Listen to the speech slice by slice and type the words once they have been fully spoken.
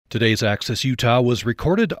Today's Access Utah was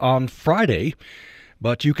recorded on Friday,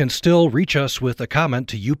 but you can still reach us with a comment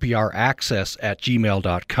to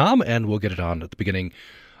upraccess@gmail.com, and we'll get it on at the beginning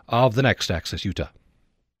of the next Access Utah.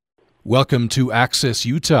 Welcome to Access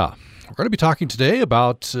Utah. We're going to be talking today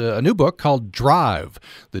about a new book called Drive,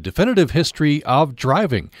 The Definitive History of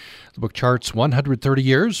Driving. The book charts 130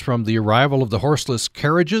 years from the arrival of the horseless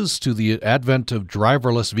carriages to the advent of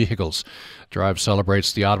driverless vehicles. Drive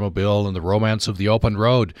celebrates the automobile and the romance of the open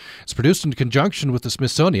road. It's produced in conjunction with the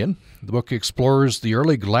Smithsonian. The book explores the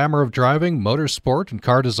early glamour of driving, motorsport, and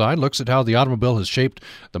car design, looks at how the automobile has shaped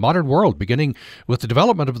the modern world, beginning with the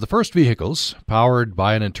development of the first vehicles powered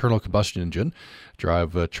by an internal combustion engine.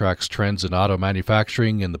 Drive tracks trends in auto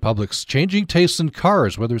manufacturing and the public's changing tastes in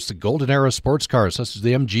cars, whether it's the golden era sports cars such as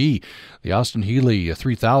the MG, the Austin Healey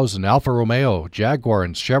 3000, Alfa Romeo, Jaguar,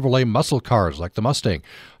 and Chevrolet muscle cars like the Mustang,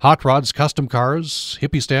 hot rods, custom cars,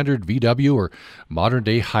 hippie standard VW, or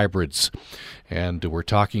modern-day hybrids. And we're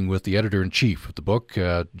talking with the editor-in-chief of the book,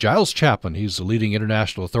 Giles Chapman. He's the leading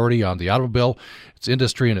international authority on the automobile, its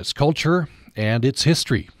industry and its culture, and its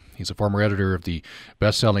history. He's a former editor of the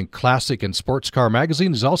best-selling Classic and Sports Car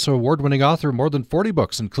magazine. He's also award-winning author of more than 40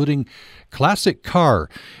 books, including Classic Car.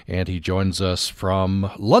 And he joins us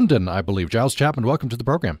from London, I believe. Giles Chapman, welcome to the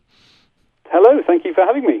program. Hello, thank you for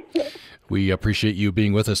having me. We appreciate you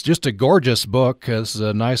being with us. Just a gorgeous book. It's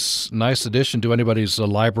a nice addition to anybody's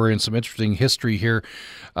library and some interesting history here.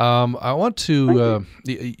 I want to,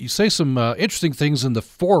 you say some interesting things in the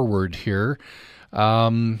foreword here.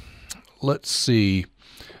 Let's see.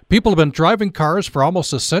 People have been driving cars for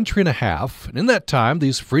almost a century and a half, and in that time,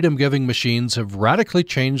 these freedom-giving machines have radically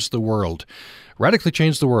changed the world.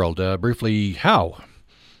 Briefly, how?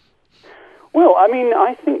 Well, I mean,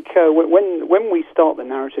 I think when we start the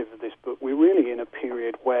narrative of this book, we're really in a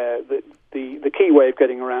period where the key way of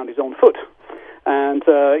getting around is on foot. And,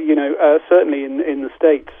 certainly in the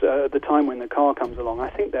States, at the time when the car comes along, I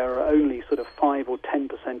think there are only sort of 5 or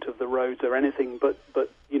 10% of the roads are anything but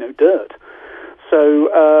dirt. So,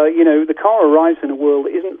 the car arrives in a world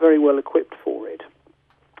that isn't very well equipped for it.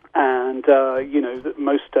 And,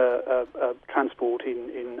 most transport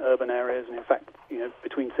in urban areas, and in fact,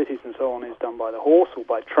 between cities and so on, is done by the horse or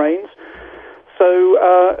by trains. So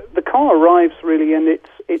the car arrives really, and it's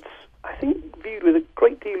I think, viewed with a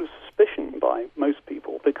great deal of suspicion by most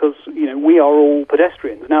people because, we are all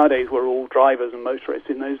pedestrians. Nowadays, we're all drivers and motorists.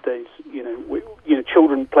 In those days,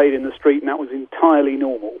 children played in the street, and that was entirely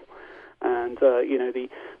normal. And the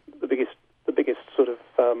biggest sort of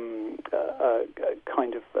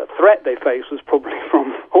kind of threat they faced was probably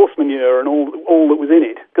from horse manure and all that was in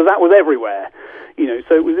it, because that was everywhere.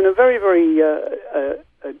 So it was in a very, very a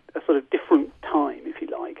sort of different time, if you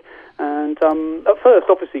like. And at first,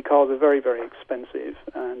 obviously, cars are very, very expensive,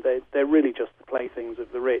 and they're really just the playthings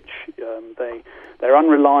of the rich. They're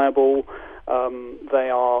unreliable. They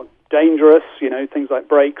are dangerous. Things like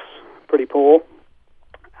brakes, pretty poor.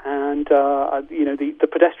 And, the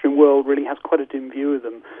pedestrian world really has quite a dim view of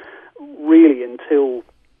them, really, until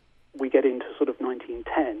we get into sort of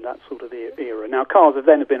 1910, that sort of era. Now, cars have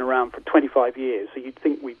been around for 25 years, so you'd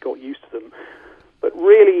think we'd got used to them. But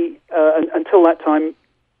really, until that time,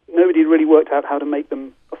 nobody had really worked out how to make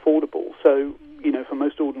them affordable. So, for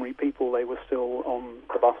most ordinary people, they were still on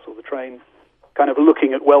the bus or the train, kind of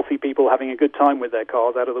looking at wealthy people having a good time with their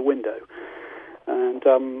cars out of the window.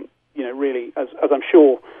 And, really, as I'm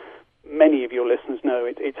sure many of your listeners know,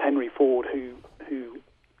 it's Henry Ford who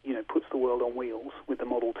puts the world on wheels with the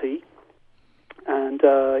Model T. And,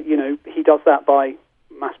 he does that by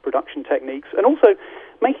mass production techniques and also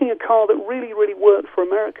making a car that really, really worked for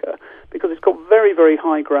America because it's got very, very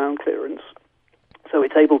high ground clearance. So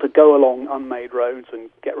it's able to go along unmade roads and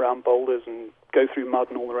get around boulders and go through mud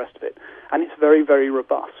and all the rest of it. And it's very, very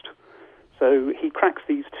robust. So he cracks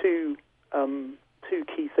these two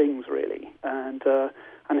key things, really. And I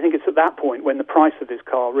think it's at that point when the price of this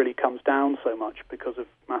car really comes down so much because of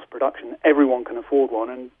mass production. Everyone can afford one,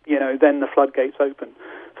 and, then the floodgates open.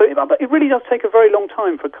 So it really does take a very long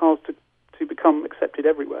time for cars to become accepted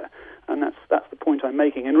everywhere. And that's the point I'm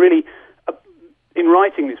making. And really, in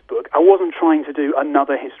writing this book, I wasn't trying to do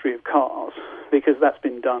another history of cars, because that's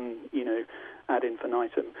been done, ad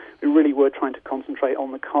infinitum. We really were trying to concentrate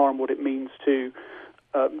on the car and what it means to,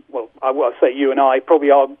 I say you and I,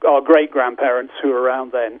 probably our great-grandparents who were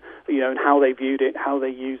around then, and how they viewed it, how they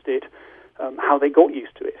used it, how they got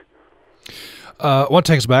used to it. I want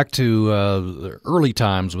to take us back to the early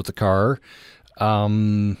times with the car.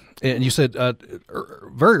 And you said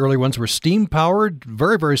very early ones were steam powered,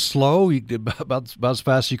 very, very slow, about as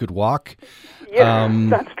fast as you could walk. Yeah,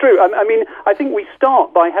 that's true. I mean, I think we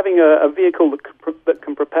start by having a vehicle that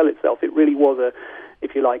can propel itself. It really was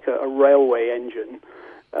if you like, a railway engine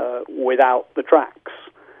without the tracks,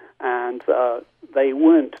 and they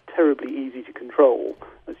weren't terribly easy to control,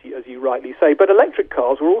 as you rightly say. But electric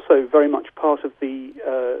cars were also very much part of the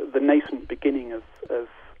nascent beginning of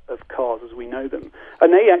cars as we know them,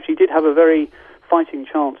 and they actually did have a very fighting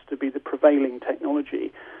chance to be the prevailing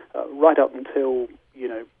technology right up until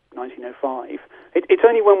 1905. It's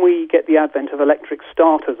only when we get the advent of electric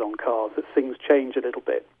starters on cars that things change a little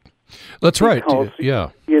bit. That's right. Yeah.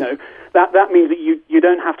 That means that you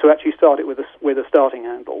don't have to actually start it with a starting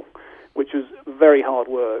handle, which was very hard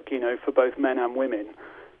work, for both men and women.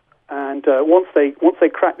 And once they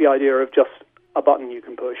crack the idea of just a button you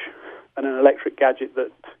can push and an electric gadget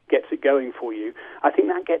that gets it going for you, I think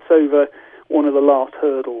that gets over one of the last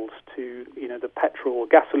hurdles to the petrol or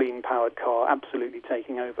gasoline powered car absolutely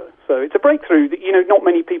taking over. So it's a breakthrough that not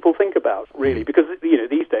many people think about really, because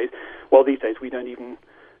these days we don't even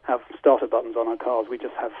have starter buttons on our cars. We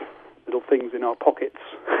just have little things in our pockets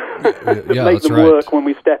that make them work when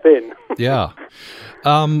we step in. Yeah.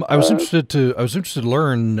 I was interested to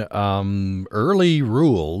learn early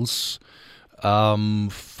rules.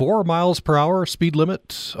 4 miles per hour speed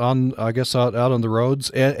limit on, I guess, out on the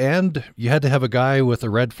roads, and you had to have a guy with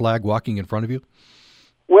a red flag walking in front of you.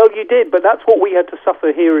 Well, you did, but that's what we had to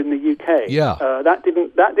suffer here in the UK. Yeah, that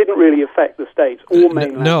didn't really affect the States or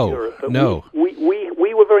mainland Europe. But no.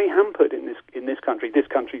 We were very hampered in this country. This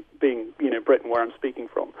country being Britain, where I'm speaking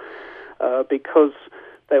from, because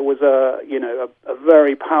there was a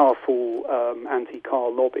very powerful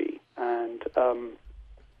anti-car lobby, and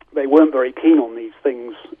they weren't very keen on these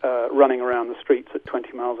things running around the streets at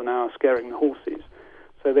 20 miles an hour, scaring the horses.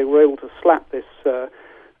 So they were able to slap this,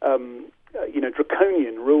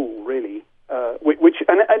 draconian rule, really, which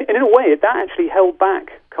and in a way, that actually held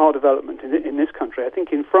back car development in this country. I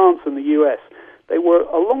think in France and the US, they were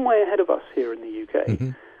a long way ahead of us here in the UK.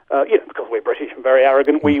 Mm-hmm. Because we're British and very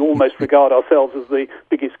arrogant, we almost regard ourselves as the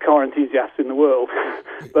biggest car enthusiasts in the world.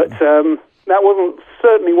 But that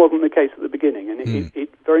certainly wasn't the case at the beginning, and it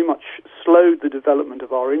very much slowed the development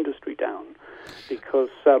of our industry down because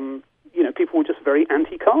people were just very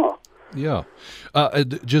anti-car. Yeah,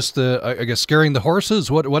 just I guess scaring the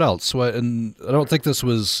horses. What else? And I don't think this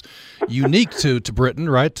was unique to Britain,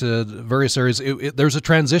 right? Various areas. There's a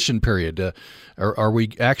transition period. Are we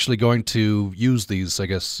actually going to use these? I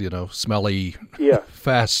guess smelly,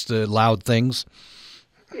 fast, loud things.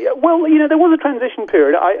 Yeah, well, there was a transition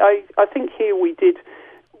period. I think here we did.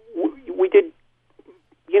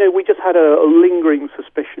 We just had a lingering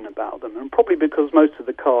suspicion about them, and probably because most of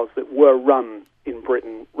the cars that were run in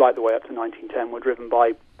Britain right the way up to 1910 were driven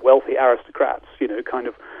by wealthy aristocrats, kind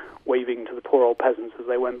of waving to the poor old peasants as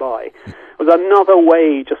they went by. It was another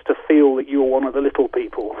way just to feel that you were one of the little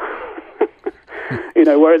people.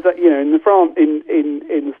 Whereas in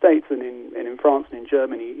the States and in France and in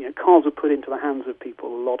Germany, cars were put into the hands of people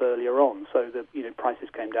a lot earlier on, so the prices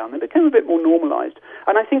came down. They became a bit more normalized,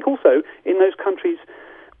 and I think also in those countries,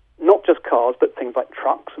 not just cars, but things like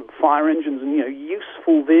trucks and fire engines and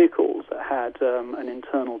useful vehicles that had an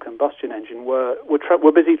internal combustion engine were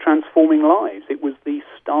busy transforming lives. It was the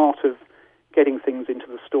start of getting things into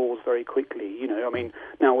the stores very quickly.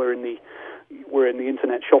 Now we're in the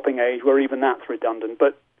internet shopping age where even that's redundant.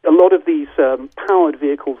 But a lot of these powered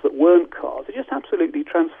vehicles that weren't cars, it just absolutely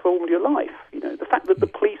transformed your life. The fact that the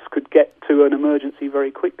police could get to an emergency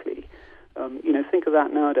very quickly. Think of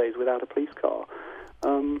that nowadays without a police car.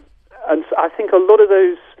 And I think a lot of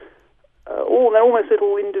those, they're almost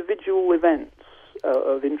little individual events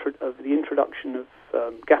of the introduction of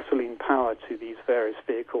gasoline power to these various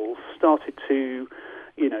vehicles started to,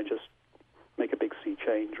 just make a big sea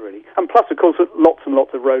change, really. And plus, of course, lots and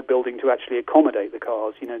lots of road building to actually accommodate the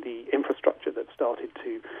cars, the infrastructure that started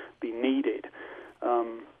to be needed.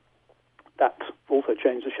 That also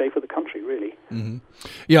changed the shape of the country, really. Mm-hmm.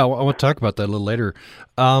 Yeah, I want to talk about that a little later.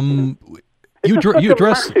 It's a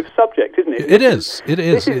massive subject, isn't it? It is.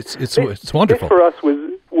 It's wonderful. This for us was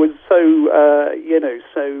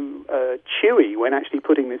so chewy when actually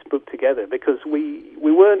putting this book together, because we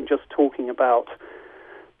weren't just talking about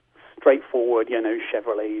straightforward,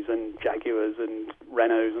 Chevrolets and Jaguars and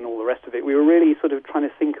Renaults and all the rest of it. We were really sort of trying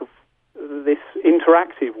to think of this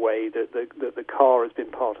interactive way that the car has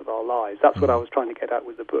been part of our lives. That's what I was trying to get at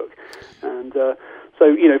with the book. And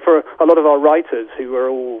so, for a lot of our writers who are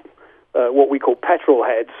all what we call petrol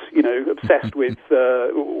heads, obsessed with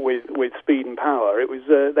speed and power. It was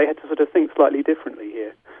they had to sort of think slightly differently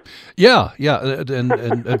here. Yeah,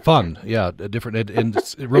 and fun. Yeah, different, and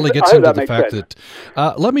it really gets I hope into that the makes fact sense.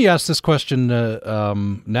 that. Let me ask this question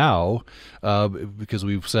now, because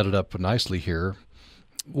we've set it up nicely here.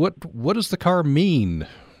 What does the car mean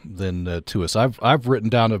then to us? I've written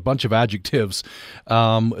down a bunch of adjectives,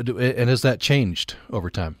 and has that changed over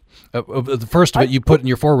time? The first of it you put in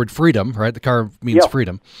your forward, freedom, right? The car means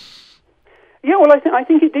freedom. Yeah, well, I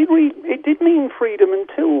think it did mean freedom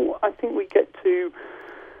until I think we get to.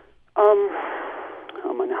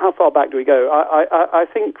 How far back do we go? I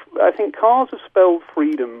think cars have spelled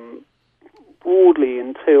freedom broadly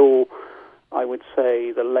until I would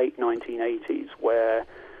say the late 1980s, where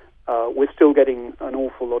we're still getting an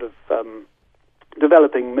awful lot of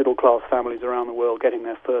developing middle-class families around the world getting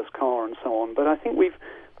their first car and so on. But I think we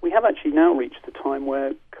have actually now reached the time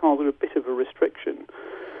where cars are a bit of a restriction.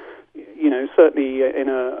 Certainly in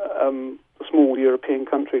a small European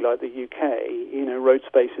country like the UK, road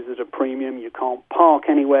space is at a premium. You can't park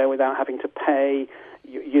anywhere without having to pay.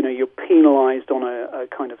 You're penalised on a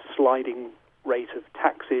kind of sliding rate of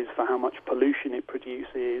taxes for how much pollution it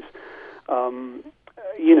produces.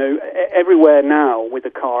 Everywhere now with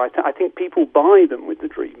a car, I think people buy them with the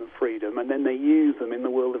dream of freedom, and then they use them in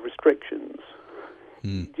the world of restrictions.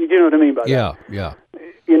 Do you know what I mean by that? Yeah.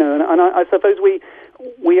 And I suppose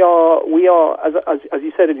we are as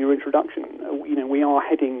you said in your introduction, we are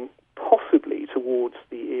heading possibly towards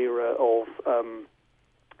the era of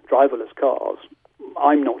driverless cars.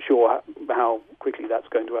 I'm not sure how quickly that's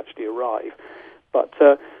going to actually arrive, but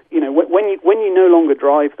when you no longer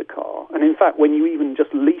drive the car, and in fact when you even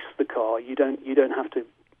just lease the car, you don't have to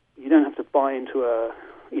buy into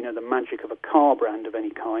the magic of a car brand of any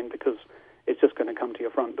kind, because it's just going to come to your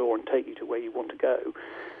front door and take you to where you want to go.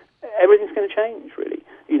 Everything's going to change, really.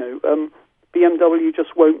 BMW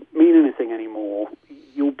just won't mean anything anymore.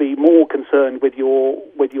 You'll be more concerned with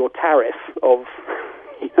your tariff of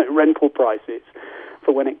rental prices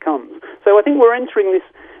for when it comes. So I think we're entering this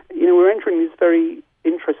very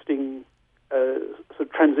interesting sort of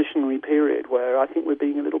transitionary period where I think we're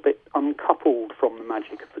being a little bit uncoupled from the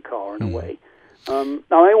magic of the car in a way.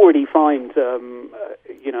 Now, I already find, and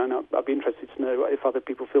I'd be interested to know if other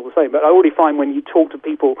people feel the same, but I already find when you talk to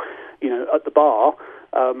people, at the bar,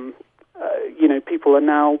 people are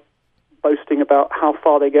now boasting about how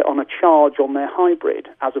far they get on a charge on their hybrid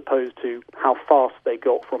as opposed to how fast they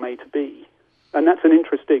got from A to B. And that's an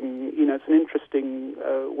interesting,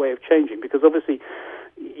 way of changing, because obviously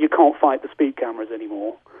you can't fight the speed cameras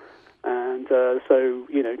anymore. And so,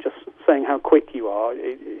 just saying how quick you are,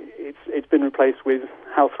 it's been replaced with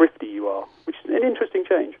how thrifty you are, which is an interesting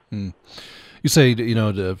change. You say,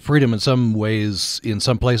 the freedom in some ways, in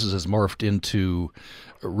some places, has morphed into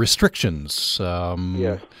restrictions.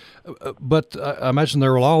 Yes. But I imagine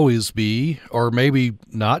there will always be, or maybe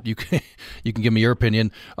not, you can give me your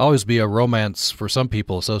opinion, always be a romance for some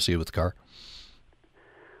people associated with the car.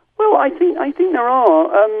 Well, I think there are.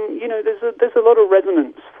 There's a lot of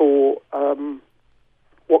resonance for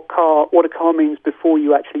what a car means before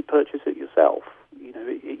you actually purchase it yourself.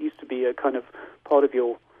 It used to be a kind of part of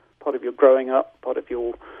your growing up, part of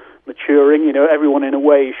your maturing. Everyone in a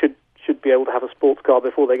way should be able to have a sports car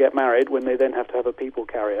before they get married, when they then have to have a people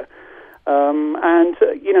carrier.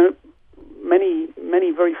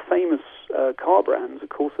 Many very famous car brands, of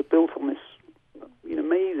course, are built on this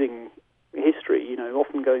amazing history,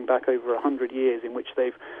 often going back over 100 years, in which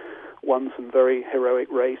they've won some very heroic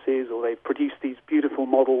races, or they've produced these beautiful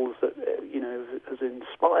models that has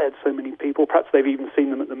inspired so many people. Perhaps they've even seen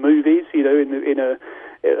them at the movies,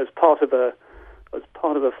 as part of a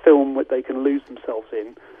film that they can lose themselves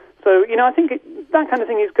in. So I think that kind of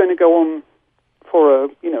thing is going to go on for a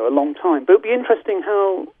long time. But it'll be interesting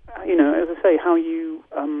how as I say, how you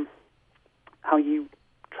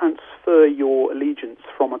transfer your allegiance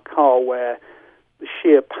from a car where the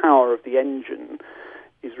sheer power of the engine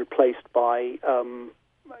is replaced by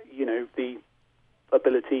the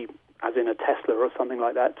ability, as in a Tesla or something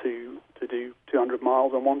like that, to do 200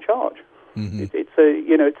 miles on one charge. Mm-hmm. It's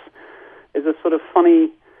a sort of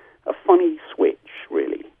funny switch,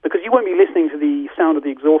 really, because you won't be listening to the sound of the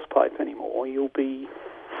exhaust pipe anymore. You'll be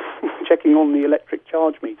checking on the electric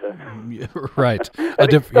charge meter. Right.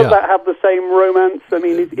 Does that have the same romance? I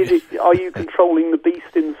mean, are you controlling the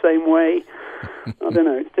beast in the same way? I don't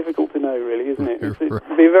know. It's difficult to know, really, isn't it?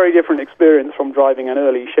 It'll be a very different experience from driving an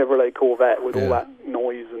early Chevrolet Corvette with all that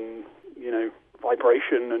noise and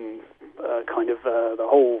vibration and the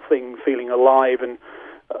whole thing feeling alive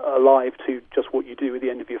to just what you do with the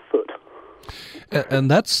end of your foot.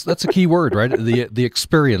 And that's a key word, right? The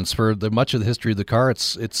experience. For the much of the history of the car,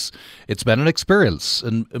 it's been an experience.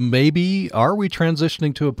 And maybe are we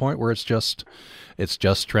transitioning to a point where it's just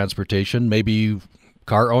transportation? Maybe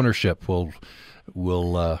car ownership will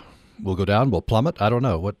go down, will plummet. I don't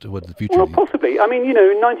know what the future. Well, possibly. I mean, in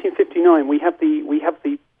 1959 we have the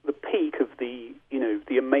peak of the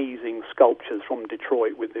amazing sculptures from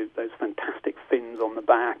Detroit with those fantastic fins on the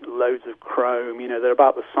back, loads of chrome. They're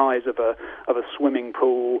about the size of a swimming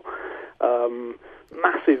pool.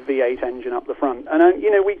 Massive V8 engine up the front, and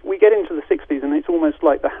we get into the 60s, and it's almost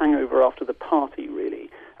like the hangover after the party, really.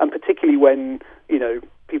 And particularly when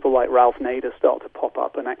people like Ralph Nader start to pop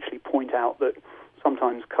up and actually point out that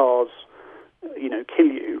sometimes cars, kill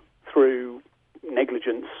you through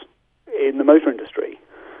negligence in the motor industry.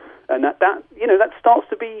 And that starts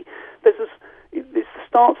to be this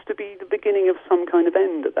starts to be the beginning of some kind of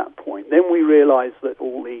end at that point. Then we realise that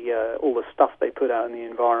all the stuff they put out in the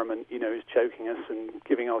environment, is choking us and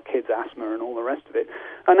giving our kids asthma and all the rest of it.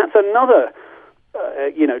 And that's another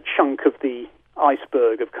chunk of the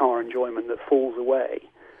iceberg of car enjoyment that falls away.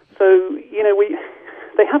 So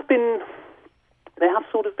they have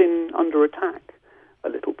sort of been under attack a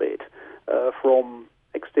little bit from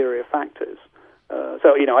exterior factors.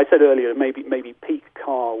 So I said earlier maybe peak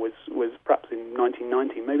car was perhaps in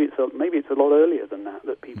 1990. Maybe it's a lot earlier than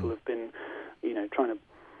that people have been trying to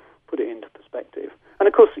put it into perspective. And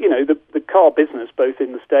of course the car business, both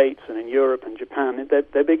in the States and in Europe and Japan,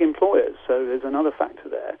 they're big employers. So there's another factor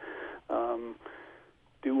there.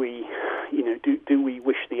 Do we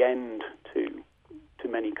wish the end to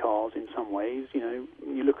many cars in some ways? You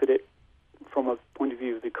look at it from a point of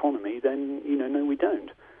view of the economy, then no, we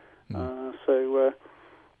don't. So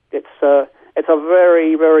it's a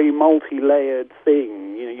very, very multi-layered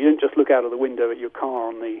thing. You don't just look out of the window at your car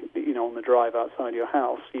on the drive outside your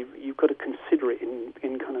house. You've got to consider it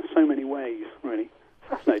in kind of so many ways. Really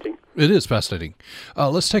fascinating. It is fascinating.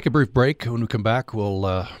 Let's take a brief break. When we come back,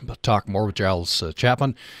 we'll talk more with Giles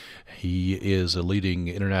Chapman. He is a leading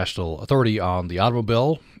international authority on the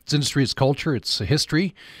automobile, its industry, its culture, its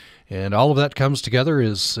history. And all of that comes together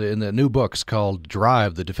is in the new book. It's called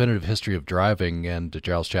Drive, The Definitive History of Driving, and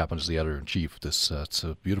Giles Chapman is the editor-in-chief. It's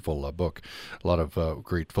a beautiful book, a lot of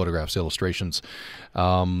great photographs, illustrations.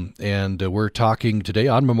 And we're talking today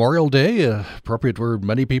on Memorial Day, appropriate where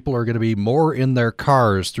many people are going to be more in their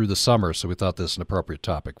cars through the summer, so we thought this an appropriate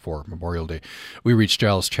topic for Memorial Day. We reached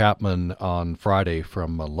Giles Chapman on Friday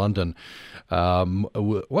from London. I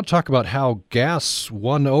want to talk about how gas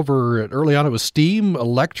won over. Early on it was steam,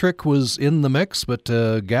 electric was in the mix, but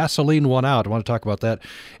gasoline won out. I want to talk about that.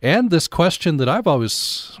 And this question that I've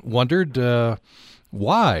always wondered,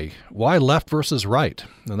 why? Why left versus right?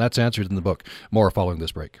 And that's answered in the book. More following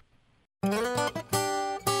this break.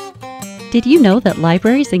 Did you know that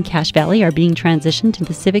libraries in Cache Valley are being transitioned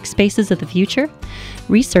into civic spaces of the future?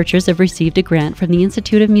 Researchers have received a grant from the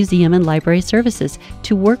Institute of Museum and Library Services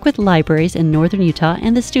to work with libraries in northern Utah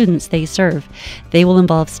and the students they serve. They will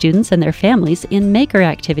involve students and their families in maker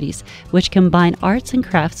activities, which combine arts and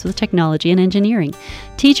crafts with technology and engineering.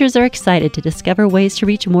 Teachers are excited to discover ways to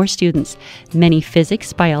reach more students. Many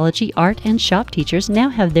physics, biology, art, and shop teachers now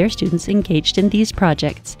have their students engaged in these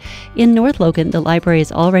projects. In North Logan, the library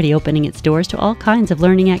is already opening its doors to all kinds of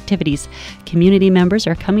learning activities. Community members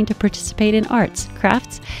are coming to participate in arts,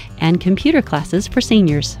 crafts, and computer classes for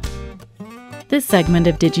seniors. This segment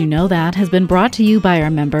of Did You Know That has been brought to you by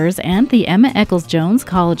our members and the Emma Eccles-Jones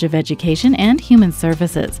College of Education and Human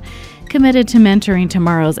Services, committed to mentoring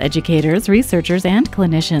tomorrow's educators, researchers, and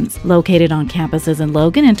clinicians, located on campuses in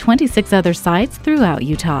Logan and 26 other sites throughout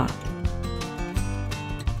Utah.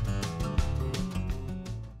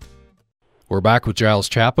 We're back with Giles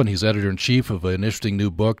Chapman. He's editor-in-chief of an interesting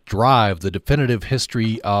new book, Drive, The Definitive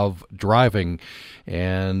History of Driving.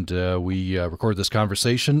 And we recorded this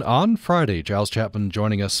conversation on Friday. Giles Chapman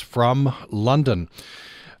joining us from London.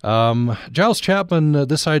 Giles Chapman,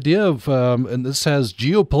 this idea of, and this has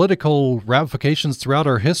geopolitical ramifications throughout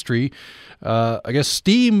our history. I guess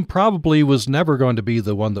steam probably was never going to be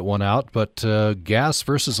the one that won out, but gas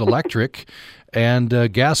versus electric,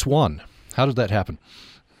 and gas won. How did that happen?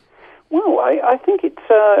 Well, I think it's,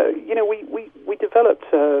 we developed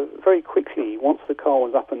very quickly. Once the car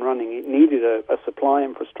was up and running, it needed a supply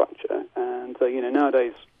infrastructure. And,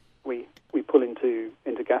 nowadays we pull into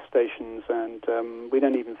gas stations and we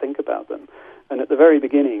don't even think about them. And at the very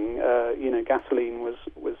beginning, gasoline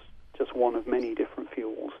was just one of many different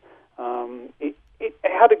fuels. It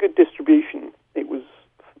had a good distribution. It was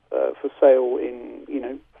for sale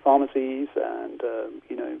in, pharmacies and,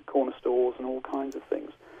 corner stores and all kinds of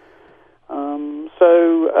things.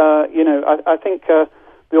 I think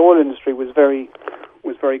the oil industry was very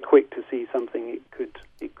quick to see something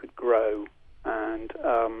it could grow, and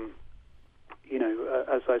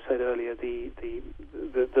as I said earlier, the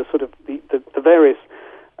various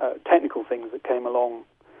technical things that came along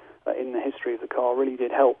in the history of the car really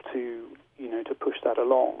did help to push that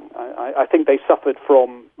along. I think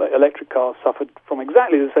electric cars suffered from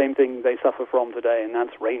exactly the same thing they suffer from today, and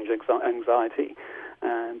that's range anxiety.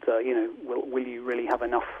 And will you really have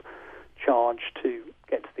enough charge to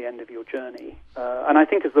get to the end of your journey? And I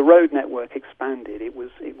think as the road network expanded, it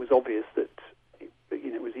was obvious that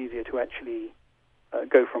it was easier to actually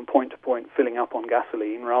go from point to point filling up on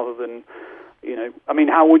gasoline rather than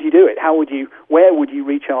how would you do it? Where would you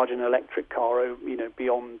recharge an electric car,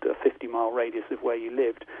 beyond a 50-mile radius of where you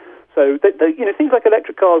lived? So, things like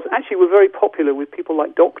electric cars actually were very popular with people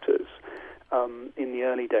like doctors in the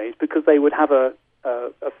early days, because they would have a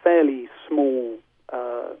fairly small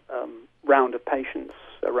round of patients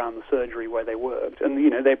around the surgery where they worked, and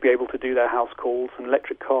they'd be able to do their house calls. An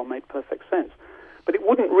electric car made perfect sense, but it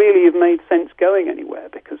wouldn't really have made sense going anywhere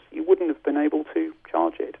because you wouldn't have been able to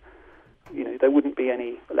charge it. There wouldn't be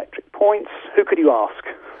any electric points. Who could you ask?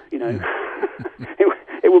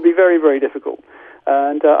 It would be very, very difficult.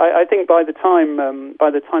 And I think by the time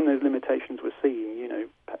those limitations were seen,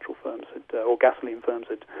 petrol firms or gasoline firms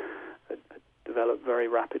had developed very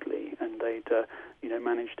rapidly, and they'd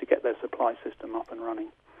managed to get their supply system up and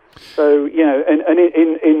running. So and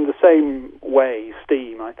in the same way,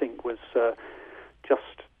 steam, I think, was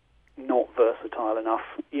just not versatile enough.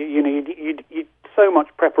 So much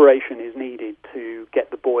preparation is needed to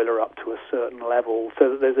get the boiler up to a certain level, so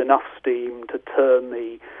that there's enough steam to turn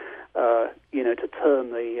the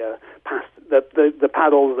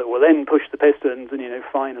paddles that will then push the pistons, and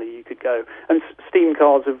finally you could go. And steam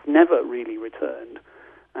cars have never really returned,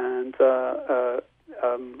 and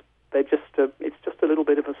it's just a little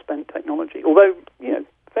bit of a spent technology. Although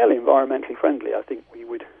fairly environmentally friendly, I think we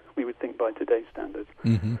would think by today's standards.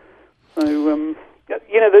 Mm-hmm. So.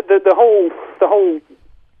 The whole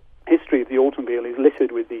history of the automobile is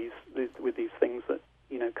littered with these things that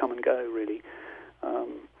come and go, really,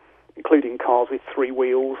 including cars with three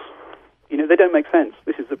wheels. They don't make sense.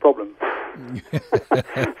 This is the problem.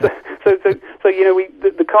 so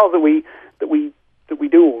the cars that we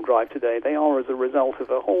do all drive today, they are as a result of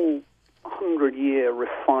a whole 100-year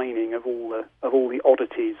refining of all the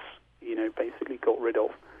oddities basically got rid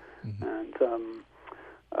of, mm-hmm.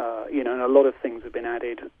 And a lot of things have been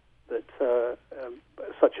added that,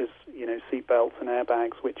 such as seat belts and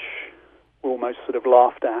airbags, which were almost sort of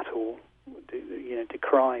laughed at or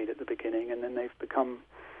decried at the beginning, and then they've become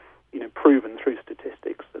proven through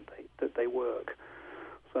statistics that they work.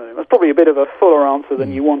 So that's probably a bit of a fuller answer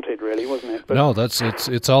than you wanted, really, wasn't it? But no,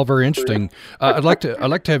 it's all very interesting. I'd like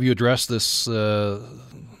to have you address this.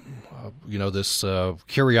 This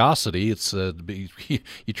curiosity. It's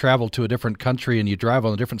you travel to a different country and you drive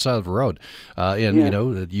on a different side of the road.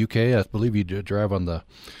 The UK, I believe you drive on the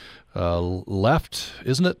left,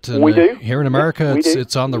 isn't it? And, we do. Here in America,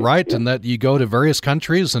 it's on the right, and that you go to various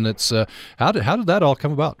countries, and it's how did that all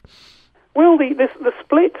come about? Well, the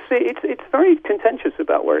splits. It's very contentious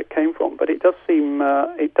about where it came from, but it does seem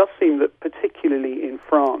that particularly in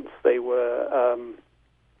France they were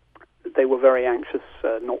very anxious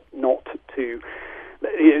not to.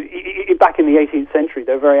 Back in the 18th century,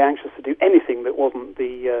 they were very anxious to do anything that wasn't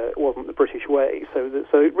the British way. So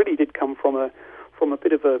it really did come from a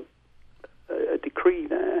bit of a decree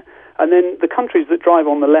there. And then the countries that drive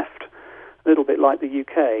on the left, a little bit like the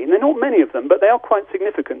UK, and there are not many of them, but they are quite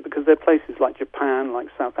significant because they're places like Japan, like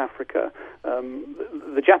South Africa.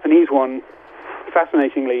 The Japanese one,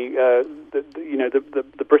 fascinatingly,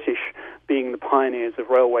 the British, being the pioneers of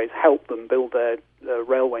railways, helped them build their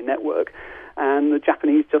railway network, and the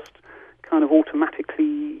Japanese just kind of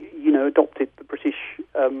automatically, adopted the British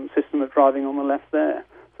system of driving on the left there.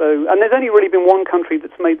 So, and there's only really been one country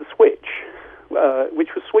that's made the switch,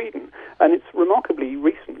 which was Sweden, and it's remarkably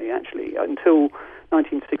recently, actually. Until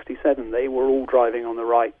 1967, they were all driving on the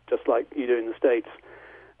right, just like you do in the States,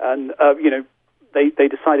 and they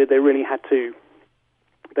decided they really had to.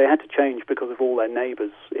 They had to change because of all their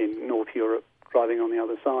neighbours in North Europe driving on the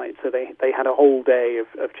other side. So they had a whole day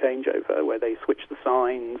of changeover where they switched the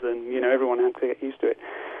signs, and everyone had to get used to it.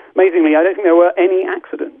 Amazingly, I don't think there were any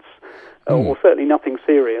accidents, or certainly nothing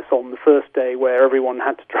serious on the first day where everyone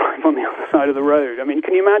had to drive on the other side of the road. I mean,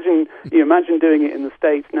 can you imagine? Imagine doing it in the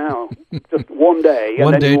States now, just one day,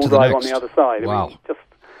 and then you all drive on the other side. Wow. I mean,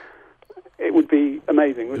 it would be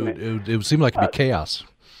amazing, wouldn't it? It would seem like it'd be chaos.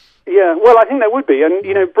 Yeah, well, I think there would be, and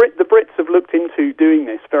the Brits have looked into doing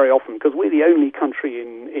this very often because we're the only country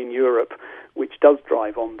in Europe which does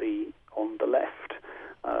drive on the left.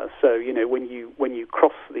 So when you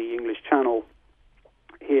cross the English Channel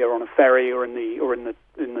here on a ferry or in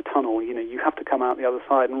the tunnel, you have to come out the other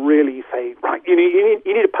side and really say, right, you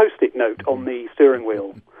need a post-it note on the steering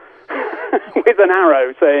wheel with an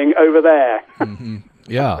arrow saying over there. Mm-hmm.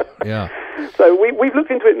 Yeah. So we've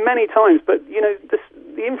looked into it many times, but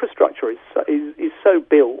the infrastructure is so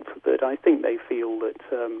built that I think they feel that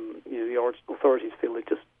the authorities feel there's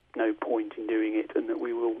just no point in doing it, and that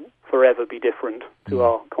we will forever be different to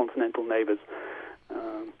our continental neighbours.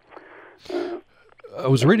 I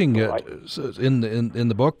was reading in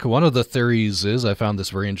the book. One of the theories is, I found this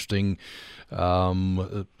very interesting.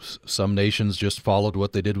 Some nations just followed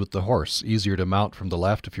what they did with the horse. Easier to mount from the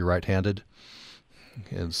left if you're right-handed.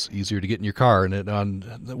 It's easier to get in your car. And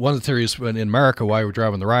one of the theories in America why we're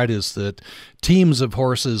driving the right is that teams of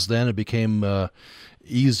horses then it became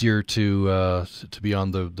easier to be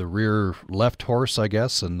on the rear left horse, I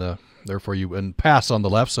guess, and therefore you pass on the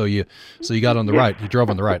left. So you got on the right. You drove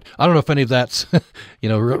on the right. I don't know if any of that's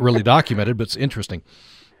really documented, but it's interesting.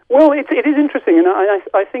 Well, it is interesting, and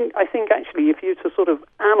I think actually, if you to sort of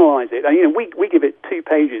analyse it, we give it 2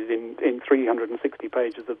 pages in 360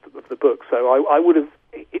 pages of the book. So I would have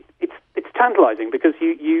it's tantalising because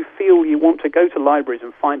you feel you want to go to libraries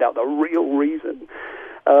and find out the real reason.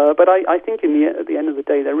 But I think at the end of the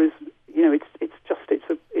day, there is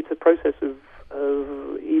it's a process of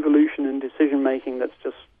evolution and decision making that's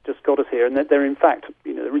just got us here, and that there in fact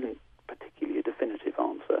there isn't particularly a definitive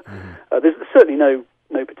answer. Mm-hmm. There's certainly no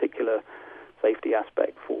particular safety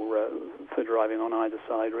aspect for driving on either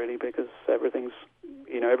side, really, because everything's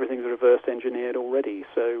reverse engineered already.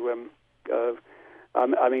 So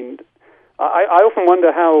I often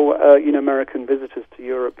wonder how American visitors to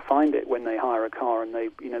Europe find it when they hire a car and they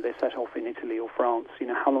set off in Italy or France.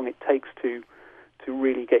 How long it takes to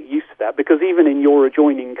really get used to that, because even in your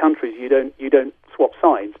adjoining countries, you don't swap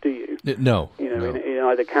sides, do you? No. No. In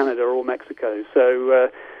either Canada or Mexico. So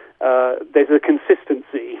there's a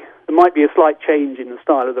consistency. There might be a slight change in the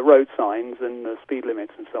style of the road signs and the speed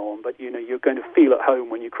limits and so on, but you're going to feel at home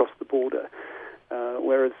when you cross the border.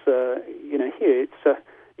 Whereas here it's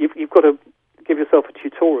you've got to give yourself a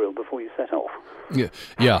tutorial before you set off.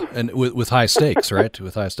 Yeah, and with high stakes, right?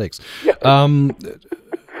 With high stakes. Yeah.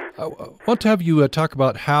 I want to have you talk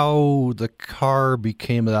about how the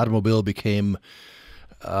automobile became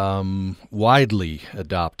widely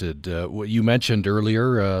adopted. What you mentioned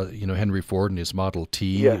earlier, Henry Ford and his Model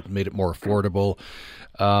T made it more affordable.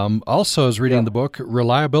 Also, I was reading the book,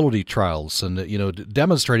 reliability trials, and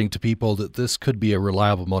demonstrating to people that this could be a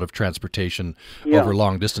reliable mode of transportation over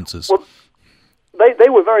long distances. Well, they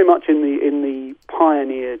were very much in the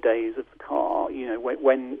pioneer days of the car.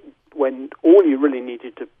 When all you really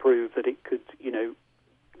needed to prove that it could,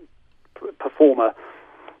 perform a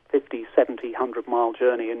 50, 70, 100-mile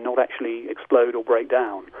journey and not actually explode or break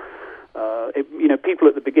down. People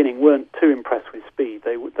at the beginning weren't too impressed with speed,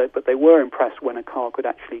 but they were impressed when a car could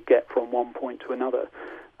actually get from one point to another.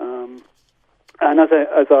 And as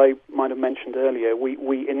I might have mentioned earlier,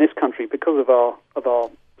 we in this country, because of our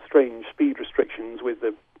strange speed restrictions with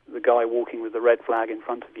the guy walking with the red flag in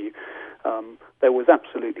front of you, there was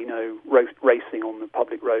absolutely no racing on the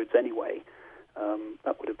public roads anyway.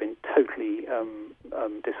 That would have been totally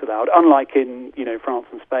disallowed. Unlike in France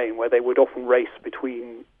and Spain, where they would often race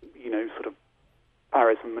between sort of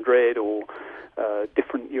Paris and Madrid or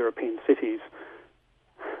different European cities,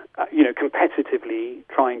 competitively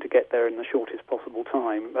trying to get there in the shortest possible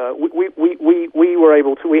time. We were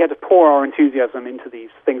able to. We had to pour our enthusiasm into these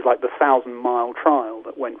things like the 1,000-mile trial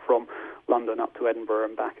that went from London up to Edinburgh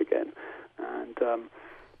and back again, and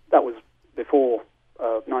that was before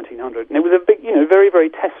 1900, and it was a big, very, very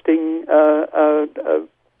testing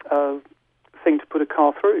thing to put a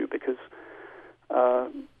car through, because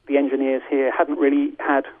the engineers here hadn't really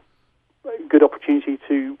had a good opportunity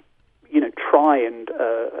to, try and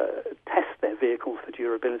test their vehicles for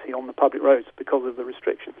durability on the public roads because of the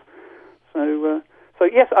restrictions. So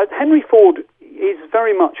yes, Henry Ford is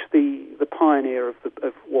very much the pioneer of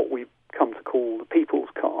what we've come to call the people's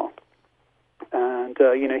car. And,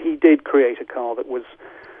 he did create a car that was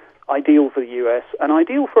ideal for the US and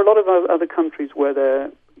ideal for a lot of other countries where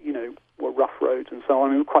there, were rough roads and so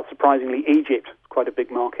on. I mean, quite surprisingly, Egypt is quite a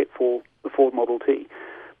big market for the Ford Model T.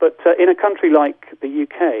 But in a country like the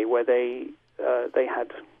UK, where they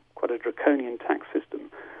had quite a draconian tax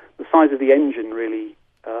system, the size of the engine really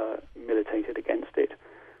militated against it.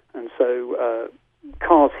 And so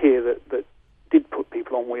cars here that did put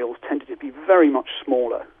people on wheels tended to be very much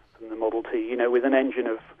smaller than Model T, with an engine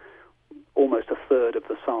of almost a third of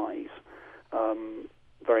the size,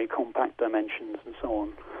 very compact dimensions and so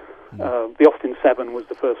on. The Austin 7 was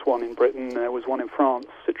the first one in Britain. There was one in France,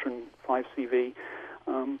 Citroën 5CV.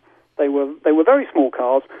 They were very small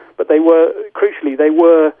cars, but crucially, they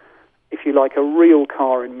were, if you like, a real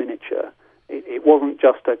car in miniature. It wasn't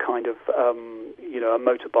just a kind of, a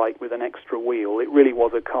motorbike with an extra wheel. It really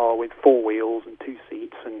was a car with 4 wheels and 2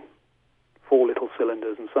 seats and 4 little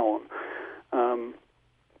cylinders and so on.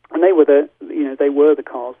 And they were the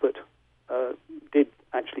cars that did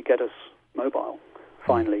actually get us mobile.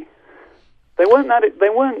 Finally, they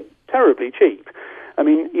weren't terribly cheap. I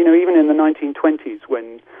mean, even in the 1920s,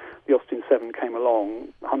 when the Austin 7 came along,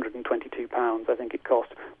 £122, I think it cost.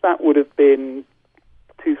 That would have been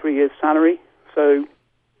 2-3 years' salary, so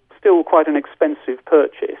still quite an expensive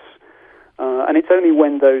purchase. And it's only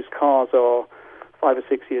when those cars are 5 or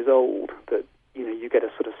 6 years old that you get a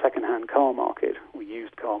sort of second-hand car market or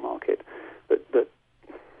used car market that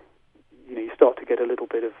you start to get a little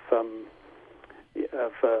bit of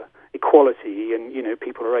equality, and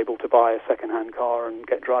people are able to buy a second-hand car and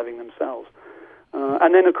get driving themselves.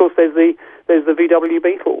 And then, of course, there's the VW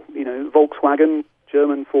Beetle, Volkswagen,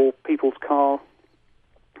 German for people's car,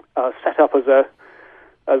 set up as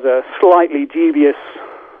a slightly dubious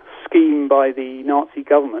scheme by the Nazi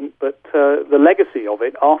government, but the legacy of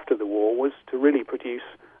it after the war was to really produce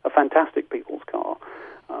a fantastic people's car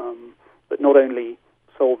that not only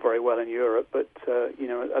sold very well in Europe, but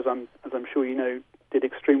as I'm sure did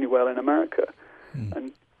extremely well in America,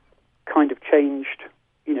 and kind of changed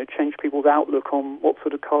people's outlook on what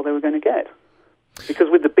sort of car they were going to get. Because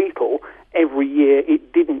with the Beetle, every year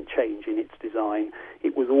it didn't change in its design.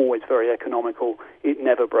 It was always very economical. It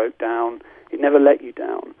never broke down. It never let you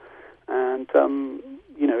down. And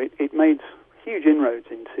it made huge inroads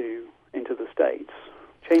into the States,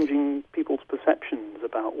 changing people's perceptions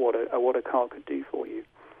about what a car could do for you.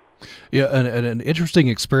 Yeah, and an interesting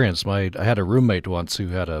experience. I had a roommate once who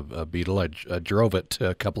had a Beetle. I drove it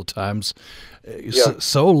a couple of times.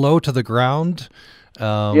 So low to the ground.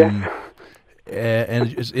 Yes.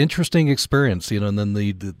 And it's an interesting experience, and then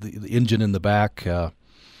the engine in the back, and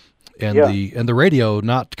the radio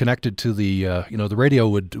not connected to the the radio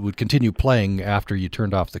would continue playing after you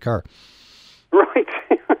turned off the car. Right.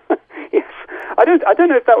 Yes. I don't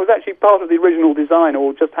know if that was actually part of the original design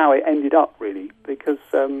or just how it ended up, really, because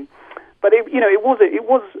but it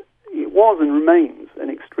was and remains an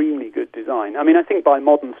extremely good design. I mean, I think by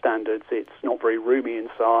modern standards, it's not very roomy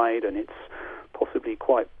inside, and it's possibly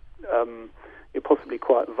quite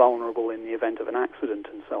vulnerable in the event of an accident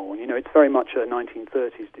and so on. It's very much a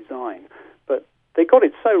 1930s design, but they got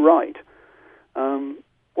it so right.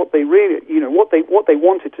 What they really, what they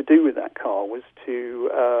wanted to do with that car was to,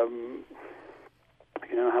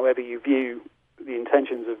 however you view the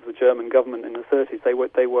intentions of the German government in the 30s, they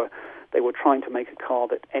were trying to make a car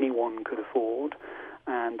that anyone could afford,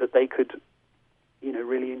 and that they could,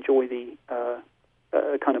 really enjoy the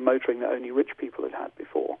kind of motoring that only rich people had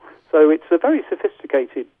before. So it's a very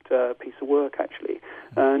sophisticated piece of work, actually.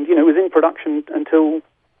 And, it was in production until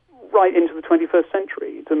right into the 21st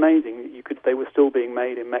century. It's amazing that they were still being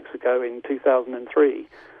made in Mexico in 2003.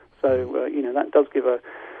 So, that does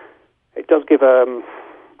give a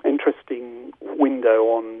interesting window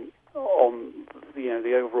on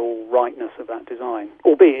the overall rightness of that design.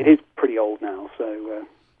 Albeit it is pretty old now. So,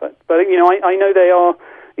 but I know they are.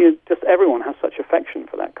 Just everyone has such affection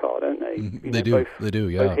for that car, don't they? They do,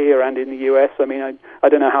 yeah. Both here and in the US. I mean, I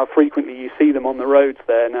don't know how frequently you see them on the roads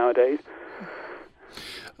there nowadays.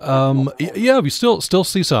 Yeah, we still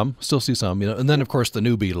see some, and then of course the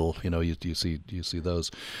new Beetle, you see those.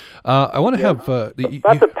 I want to have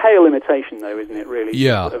that's a pale imitation, though, isn't it? Really,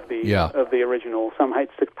 of the original. Somehow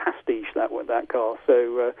it's a pastiche that car.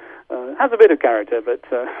 So has a bit of character, but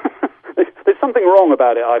there's something wrong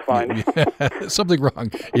about it, I find. Yeah, something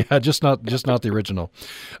wrong. Yeah, just not the original.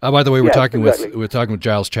 By the way, we're talking with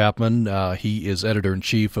Giles Chapman. He is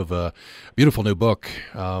editor-in-chief of a beautiful new book.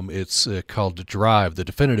 It's called Drive: The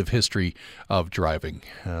Definitive History of Driving.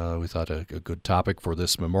 We thought a good topic for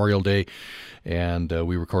this Memorial Day, and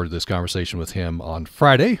we recorded this conversation with him on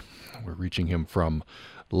Friday. We're reaching him from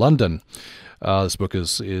London. This book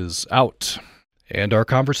is out, and our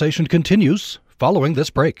conversation continues following this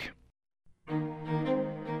break.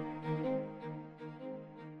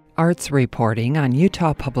 Arts reporting on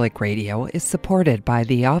Utah Public Radio is supported by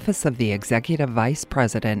the Office of the Executive Vice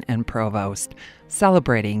President and Provost,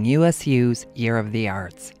 celebrating USU's Year of the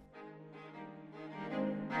Arts.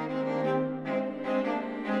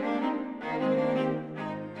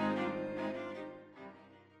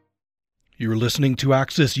 You're listening to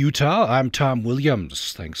Access Utah. I'm Tom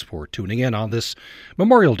Williams. Thanks for tuning in on this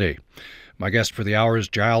Memorial Day. My guest for the hour is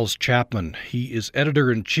Giles Chapman. He is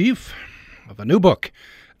editor-in-chief of a new book,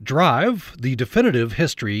 Drive, The Definitive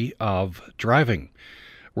History of Driving.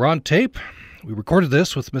 We're on tape. We recorded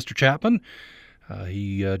this with Mr. Chapman.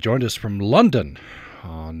 He joined us from London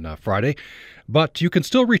on Friday. But you can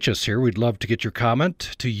still reach us here. We'd love to get your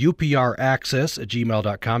comment to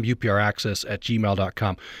upraccess@gmail.com,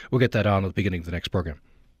 upraccess@gmail.com. We'll get that on at the beginning of the next program.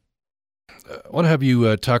 I want to have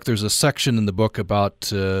you talk. There's a section in the book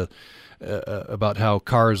about how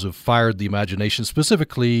cars have fired the imagination,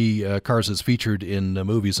 specifically cars as featured in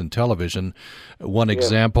movies and television. One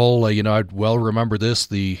example, I well remember this,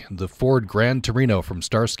 the Ford Gran Torino from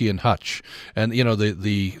Starsky and Hutch. And,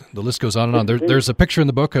 the list goes on and on. There's a picture in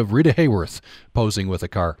the book of Rita Hayworth posing with a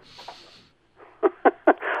car.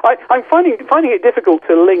 I'm finding it difficult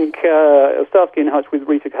to link Starsky and Hutch with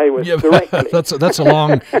Rita Hayworth directly. that's a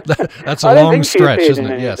long long stretch, isn't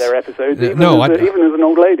it? Yes. Their episodes, even as an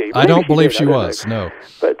old lady. I don't believe she was. No.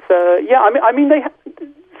 But I mean, they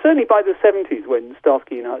certainly by the 70s, when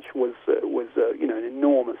Starsky and Hutch was an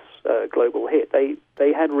enormous global hit, they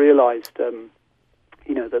had realised the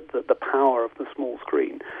power of the small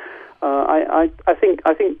screen. I think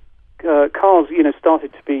cars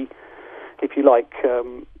started to be, if you like,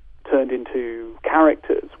 turned into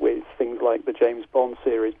characters with things like the James Bond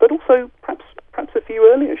series, but also perhaps a few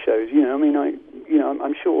earlier shows.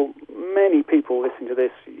 I'm sure many people listening to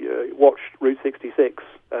this watched Route 66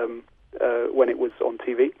 when it was on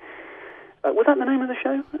TV. Was that the name of the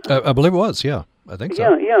show? I believe it was. Yeah, I think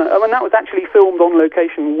so. Yeah. I mean, that was actually filmed on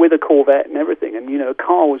location with a Corvette and everything, and a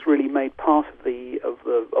car was really made part of the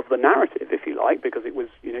narrative, if you like, because it was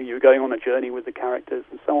you were going on a journey with the characters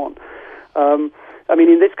and so on. I mean,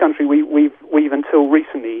 in this country, we've until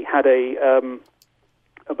recently had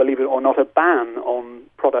believe it or not, a ban on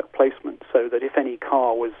product placement, so that if any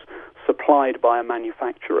car was supplied by a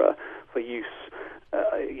manufacturer for use,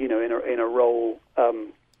 in a role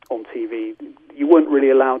on TV, you weren't really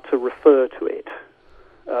allowed to refer to it.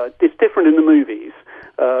 It's different in the movies,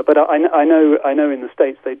 but I know in the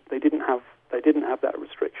States they didn't have that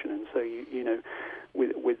restriction, and so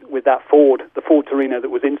with that the Ford Torino that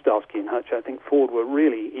was in Starsky and Hutch, I think Ford were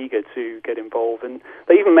really eager to get involved, and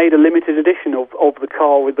they even made a limited edition of the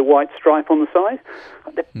car with the white stripe on the side.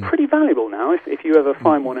 They're pretty valuable now if you ever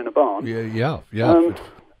find one in a barn. Yeah.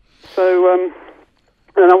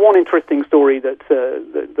 And one interesting story that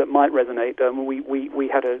might resonate. We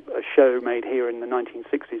had a show made here in the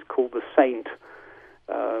 1960s called The Saint,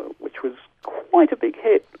 which was quite a big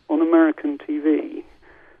hit on American TV.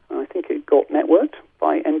 I think it got networked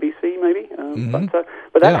by NBC, maybe.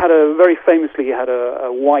 But that had very famously had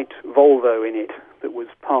a white Volvo in it that was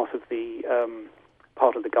part of the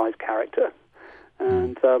guy's character.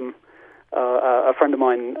 And a friend of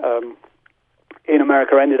mine in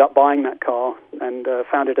America ended up buying that car and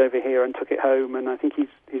found it over here and took it home. And I think he's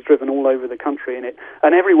driven all over the country in it.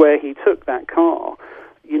 And everywhere he took that car,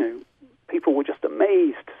 people were just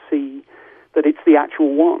amazed to see that it's the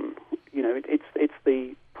actual one. It's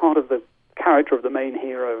the part of the character of the main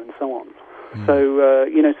hero and so on. So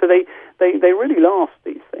so they really last,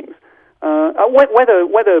 these things.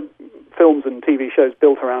 Whether films and TV shows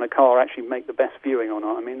built around a car actually make the best viewing or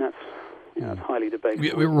not, I mean that's highly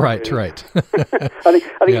debatable. Right. I think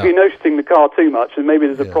if you're noticing the car too much, then maybe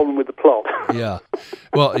there's a problem with the plot. Yeah.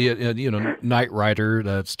 Well, Knight Rider,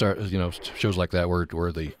 shows like that where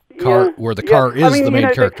the car is the main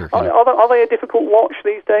character. Are they a difficult watch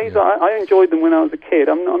these days? Yeah. I enjoyed them when I was a kid.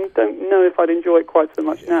 I don't know if I'd enjoy it quite so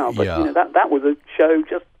much now. But that was a show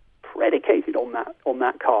just predicated on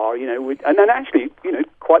that car. And then actually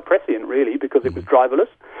quite prescient really, because it was driverless.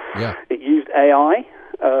 Yeah. It used AI.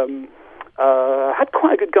 Had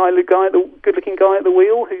quite a good-looking guy at the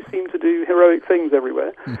wheel who seemed to do heroic things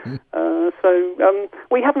everywhere. So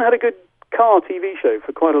we haven't had a good car TV show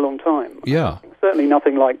for quite a long time. Yeah. Certainly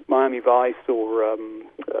nothing like Miami Vice or,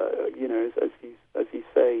 as you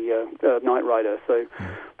say, Knight Rider. So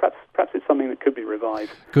perhaps it's something that could be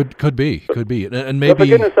revived. Could be, and maybe. But for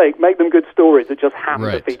goodness sake, make them good stories that just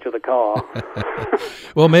happen to feature the car.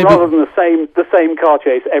 Well, maybe rather than the same car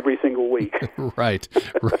chase every single week. Right.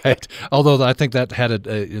 Although I think that had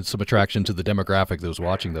some attraction to the demographic that was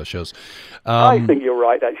watching those shows. I think you're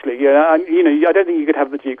right, actually. I don't think you could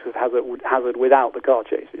have the Dukes of Hazzard without the car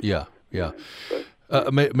chases. Yeah.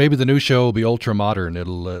 Maybe the new show will be ultra modern.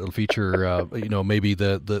 It'll feature, maybe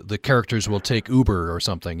the characters will take Uber or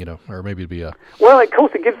something, or maybe it'll be a. Well, of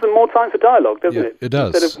course, it gives them more time for dialogue, doesn't it? It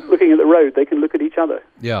does. Instead of looking at the road, they can look at each other.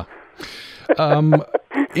 Yeah.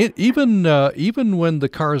 Even when the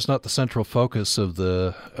car is not the central focus of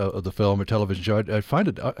the film or television show, I find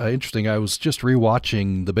it interesting. I was just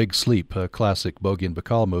rewatching The Big Sleep, a classic Bogey and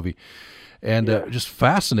Bacall movie, and just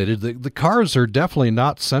fascinated. The cars are definitely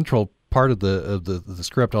not central part of the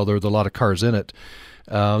script, although there are a lot of cars in it.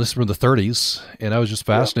 This is from the 30s, and I was just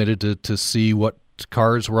fascinated to see what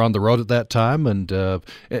cars were on the road at that time, and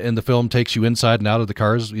the film takes you inside and out of the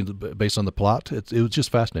cars based on the plot. It was just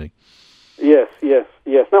fascinating. Yes.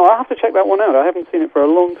 No, I'll have to check that one out. I haven't seen it for a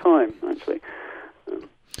long time, actually.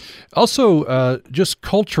 Also, just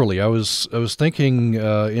culturally, I was thinking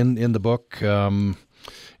in the book,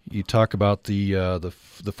 you talk about the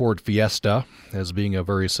Ford Fiesta as being a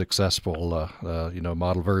very successful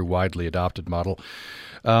model, very widely adopted model.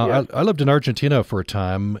 I lived in Argentina for a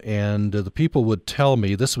time, and the people would tell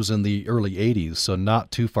me, this was in the early 80s, so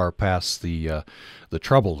not too far past the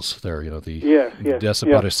troubles there,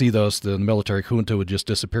 desaparecidos, the military junta would just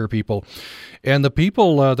disappear people. And the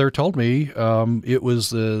people there told me it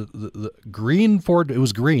was the green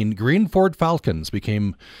Ford Falcons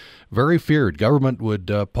became very feared. Government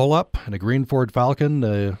would pull up in a green Ford Falcon.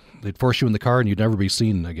 They'd force you in the car, and you'd never be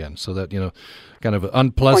seen again. So that kind of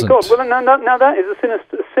unpleasant. Oh my God! Well, now that is a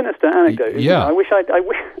sinister anecdote. Yeah. I wish I'd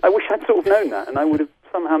sort of known that, and I would have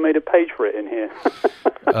somehow made a page for it in here.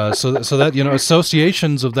 So that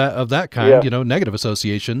associations of that kind, negative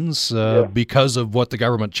associations because of what the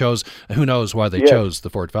government chose. Who knows why they chose the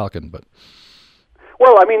Ford Falcon, but.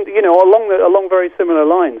 Well, I mean, along very similar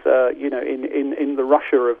lines, in the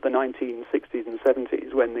Russia of the 1960s and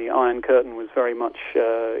 70s, when the Iron Curtain was very much,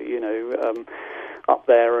 up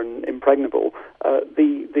there and impregnable,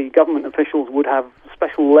 the government officials would have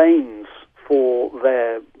special lanes for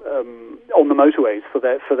their on the motorways for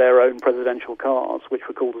their own presidential cars, which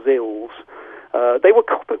were called Zills. They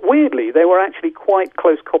were actually quite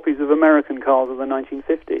close copies of American cars of the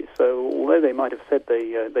 1950s. So although they might have said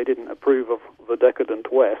they didn't approve of the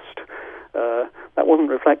decadent West, that wasn't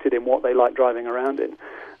reflected in what they liked driving around in.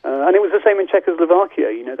 And it was the same in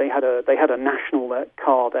Czechoslovakia. They had a national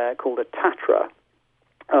car there called a Tatra,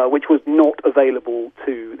 which was not available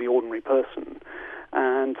to the ordinary person.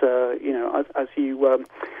 And as you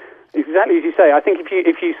exactly as you say, I think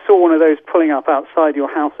if you saw one of those pulling up outside your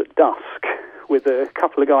house at dusk with a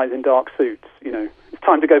couple of guys in dark suits, it's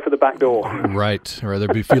time to go for the back door. Right, or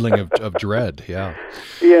there'd be a feeling of dread. Yeah.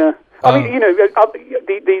 Yeah. I mean,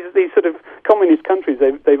 these sort of communist countries,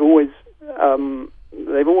 they've always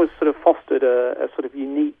sort of fostered a sort of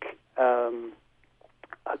unique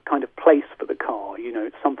a kind of place for the car.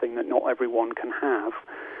 It's something that not everyone can have,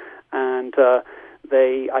 and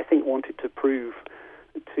they, I think, wanted to prove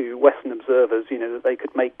to Western observers, that they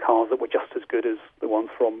could make cars that were just as good as the ones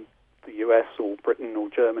from the US or Britain or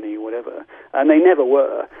Germany or whatever, and they never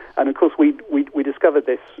were. And of course, we discovered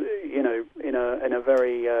this, in a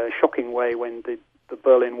very shocking way when the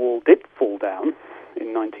Berlin Wall did fall down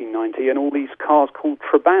in 1990, and all these cars called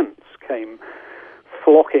Trabants came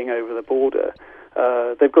flocking over the border.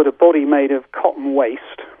 They've got a body made of cotton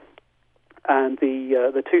waste, and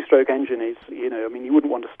the two-stroke engine is, you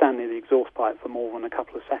wouldn't want to stand near the exhaust pipe for more than a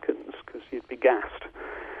couple of seconds because you'd be gassed.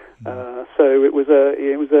 So it was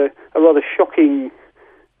a rather shocking,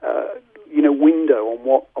 window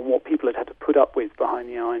on what people had to put up with behind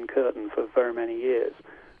the Iron Curtain for very many years.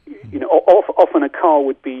 Often a car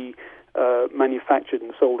would be manufactured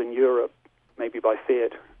and sold in Europe, maybe by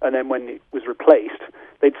Fiat, and then when it was replaced,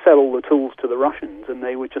 they'd sell all the tools to the Russians, and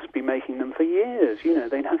they would just be making them for years.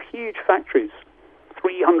 They'd have huge factories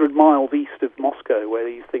 300 miles east of Moscow where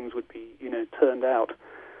these things would be, turned out,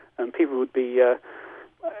 and people would be,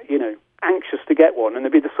 anxious to get one, and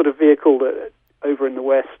there'd be the sort of vehicle that over in the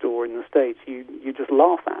West or in the States you just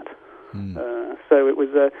laugh at. So it was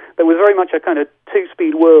there was very much a kind of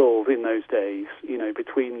two-speed world in those days,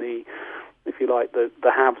 between the, if you like, the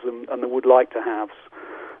haves and the would like to haves,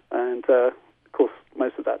 and of course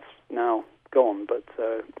most of that's now gone. But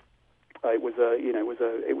it was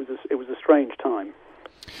a strange time.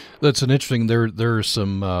 That's an interesting. There are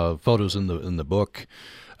some photos in the book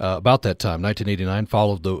about that time, 1989,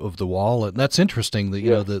 fall of the wall, and that's interesting.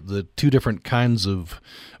 That the two different kinds of,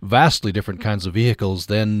 vastly different kinds of vehicles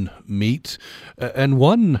then meet, and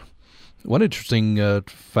one interesting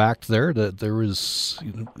fact there that there was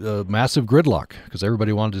massive gridlock because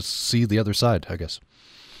everybody wanted to see the other side, I guess.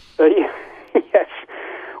 Yes.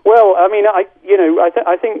 Well, I mean, I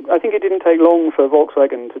think it didn't take long for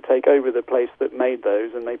Volkswagen to take over the place that made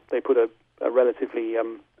those, and they put a relatively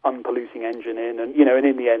unpolluting engine in, and and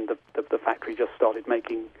in the end, the factory just started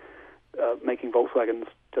making Volkswagens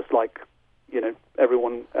just like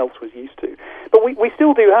everyone else was used to. But we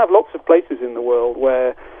still do have lots of places in the world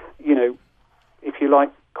where, if you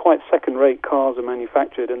like, quite second-rate cars are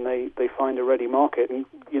manufactured and they find a ready market. And,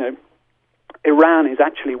 Iran is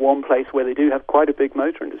actually one place where they do have quite a big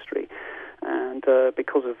motor industry. And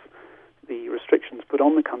because of the restrictions put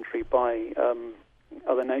on the country by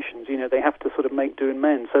other nations, they have to sort of make do and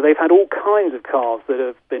mend. So they've had all kinds of cars that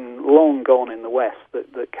have been long gone in the West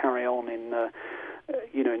that carry on in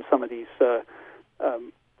some of these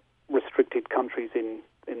restricted countries in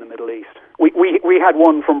the Middle East. We had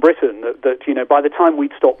one from Britain that by the time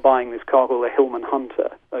we'd stopped buying this car called the Hillman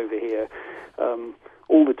Hunter over here,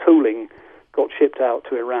 all the tooling got shipped out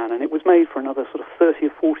to Iran, and it was made for another sort of 30 or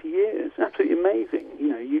 40 years. Absolutely amazing.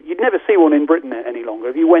 You'd never see one in Britain any longer.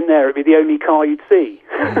 If you went there, it'd be the only car you'd see.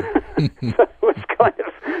 So it was kind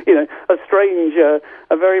of, a strange, a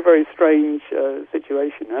very, very strange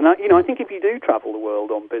situation. And I think if you do travel the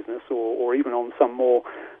world on business or even on some more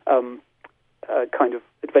kind of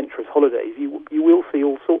adventurous holidays, you will see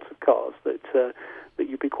all sorts of cars that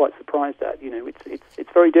you'd be quite surprised at.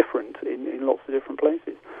 It's very different in lots of different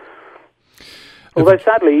places. Although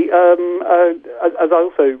sadly, as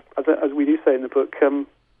we do say in the book,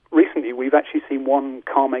 recently we've actually seen one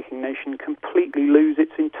car-making nation completely lose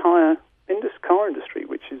its entire car industry,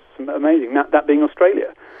 which is amazing. That being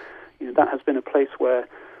Australia, that has been a place where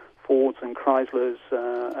Fords and Chryslers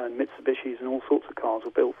and Mitsubishis and all sorts of cars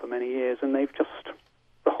were built for many years, and the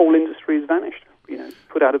whole industry has vanished.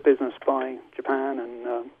 Put out of business by Japan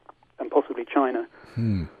and possibly China.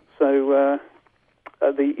 So.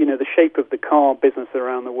 The shape of the car business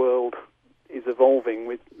around the world is evolving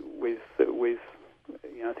with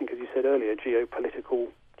I think, as you said earlier, geopolitical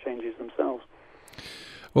changes themselves.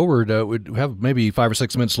 Well, we have maybe 5 or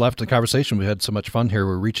 6 minutes left in the conversation. We had so much fun here.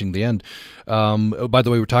 We're reaching the end. By the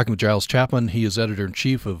way, we're talking with Giles Chapman. He is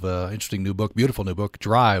editor-in-chief of an interesting new book, beautiful new book,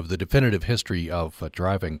 Drive, The Definitive History of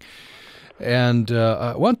Driving. And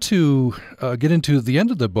I want to get into the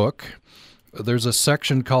end of the book. There's a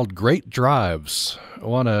section called Great Drives. I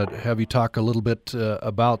want to have you talk a little bit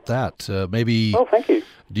about that. Maybe. Oh, thank you.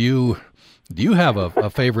 Do you have a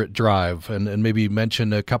favorite drive, and maybe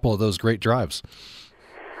mention a couple of those great drives?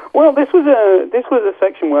 Well, this was a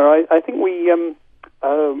section where I think we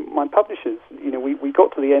my publishers, we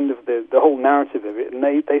got to the end of the whole narrative of it, and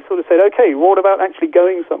they sort of said, okay, what about actually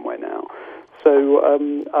going somewhere now? So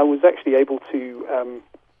I was actually able to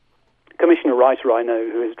commission a writer I know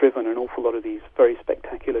who has driven an awful lot of these very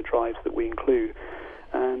spectacular drives that we include,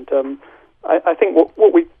 and I think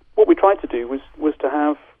what we tried to do was to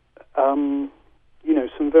have some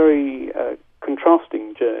very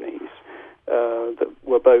contrasting journeys that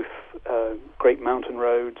were both great mountain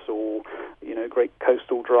roads or great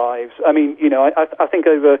coastal drives. I mean, I think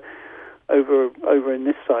over in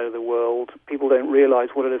this side of the world, people don't realize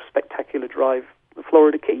what a spectacular drive the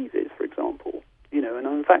Florida Keys is, for example. And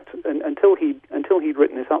in fact, until he'd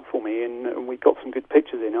written this up for me and we got some good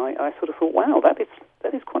pictures in, I sort of thought, wow, that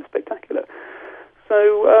is quite spectacular.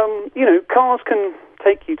 So, cars can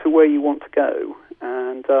take you to where you want to go,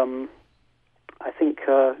 and I think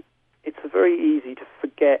it's very easy to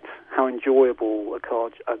forget how enjoyable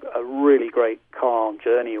a really great car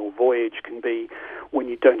journey or voyage can be when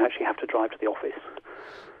you don't actually have to drive to the office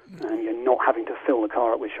and you're not having to fill the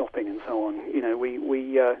car up with shopping and so on.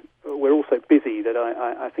 We're all so busy that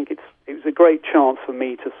I think it was a great chance for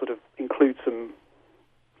me to sort of include some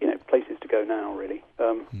places to go now, really.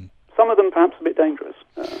 Some of them perhaps a bit dangerous.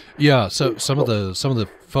 Yeah, so some of the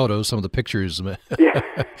photos, some of the pictures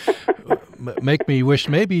make me wish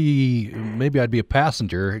maybe I'd be a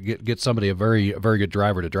passenger, get somebody a very good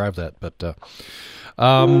driver to drive that. But yeah,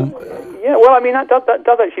 well, I mean that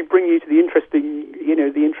does actually bring you to the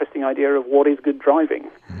interesting idea of what is good driving.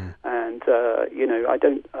 And I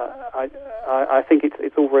think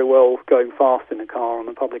it's all very well going fast in a car on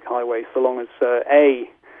a public highway, so long as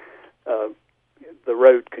the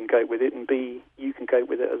road can cope with it, and B, you can cope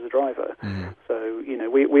with it as a driver. So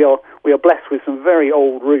we are blessed with some very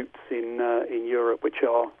old routes in Europe, which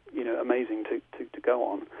are amazing to go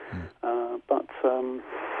on. But I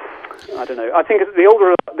don't know. I think the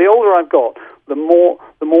older I've got, the more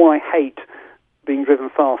I hate being driven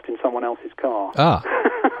fast in someone else's car.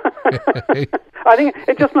 I think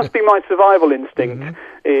it just must be my survival instinct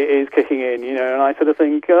is kicking in, and I sort of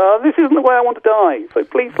think, this isn't the way I want to die, so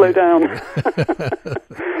please slow down.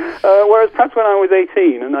 Whereas perhaps when I was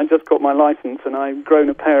 18 and I just got my license and I'd grown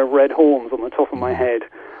a pair of red horns on the top of my head,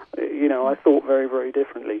 I thought very, very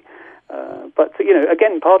differently. But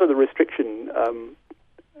again, part of the restriction,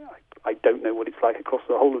 I don't know what it's like across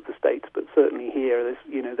the whole of the states, but certainly here,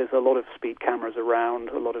 there's a lot of speed cameras around,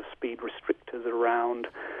 a lot of speed restrictors around,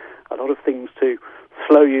 a lot of things to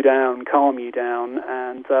slow you down, calm you down,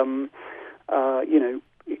 and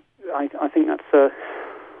I think that's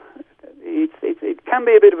it can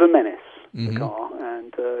be a bit of a menace, the car,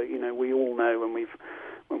 and we all know when we've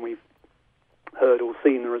heard or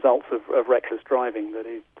seen the results of reckless driving that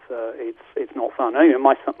it's not fun.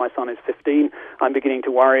 My son is 15. I'm beginning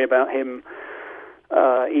to worry about him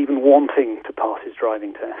even wanting to pass his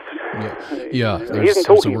driving test. He isn't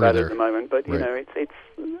talking about it at the moment, but it's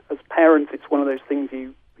as parents, it's one of those things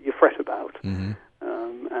you fret about,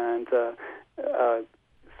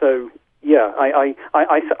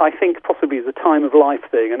 I think possibly as a time of life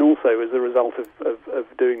thing, and also as a result of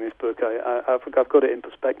doing this book, I've got it in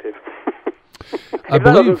perspective. That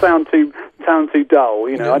doesn't sound too dull,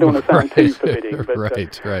 I don't want to sound too forbidding. But,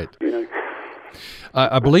 right.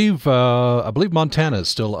 I believe Montana is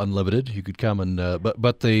still unlimited. You could come and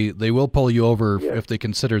but they will pull you over if they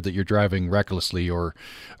consider that you're driving recklessly or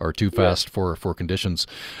too fast for conditions.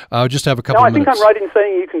 I just have a couple of minutes. I think I'm right in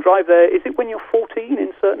saying you can drive there. Is it when you're 14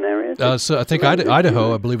 in certain areas? So I think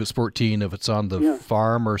Idaho, I believe it's 14 if it's on the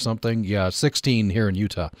farm or something. 16 here in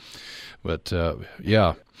Utah. But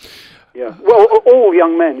Yeah. Well, all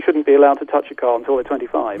young men shouldn't be allowed to touch a car until they're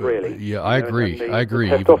 25, really. Yeah, I agree. The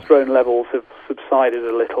testosterone levels have subsided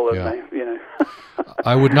a little,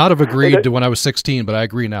 I would not have agreed when I was 16, but I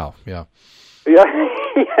agree now. Yeah. Yeah.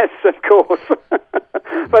 Yes, of course.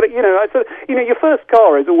 But your first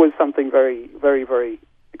car is always something very, very, very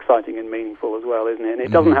exciting and meaningful as well, isn't it? And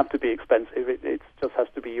it doesn't have to be expensive. It just has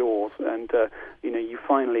to be yours. And you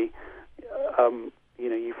finally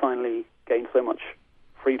gain so much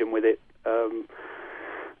freedom with it,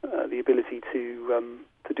 the ability to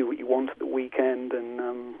do what you want at the weekend, and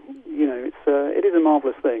it is a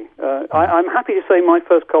marvelous thing. I'm happy to say my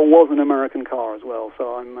first car was an American car as well,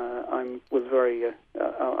 so I was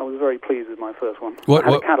very pleased with my first one. I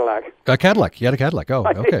had a Cadillac. A Cadillac. You had a Cadillac. Oh,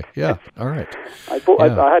 okay. Yeah. All right. I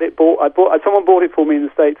had it bought. Someone bought it for me in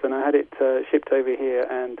the States, and I had it shipped over here.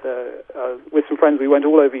 And with some friends, we went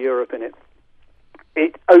all over Europe in it.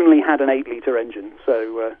 It only had an 8-liter engine,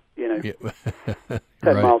 so 10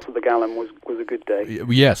 miles to the gallon was a good day.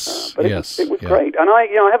 Yes, but it was great, and I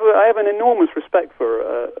have an enormous respect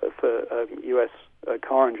for U.S.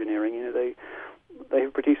 car engineering. They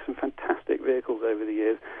have produced some fantastic vehicles over the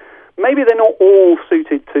years. Maybe they're not all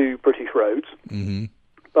suited to British roads,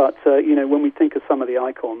 but when we think of some of the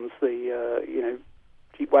icons, the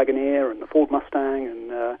Jeep Wagoneer and the Ford Mustang, and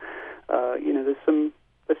there's some.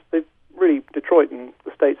 Really, Detroit and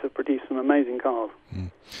the States have produced some amazing cars.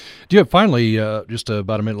 Do you have, finally, just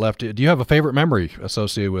about a minute left, do you have a favorite memory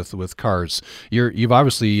associated with cars? You've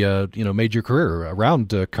obviously, made your career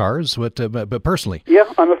around cars, but personally? Yeah,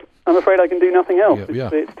 I'm afraid I can do nothing else.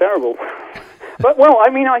 It's terrible. But,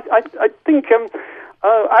 I think,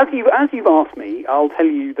 as you've asked me, I'll tell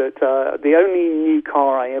you that the only new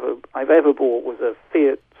car I've ever bought was a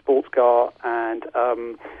Fiat sports car, and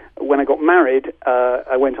when I got married,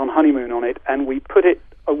 I went on honeymoon on it, and we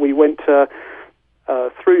went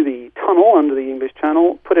through the tunnel under the English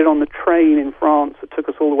Channel, put it on the train in France that took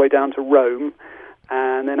us all the way down to Rome,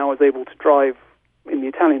 and then I was able to drive in the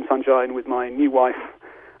Italian sunshine with my new wife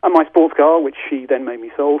and my sports car, which she then made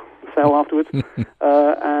me sell afterwards,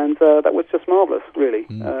 and that was just marvellous, really.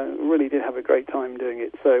 Really did have a great time doing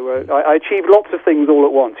it. So I achieved lots of things all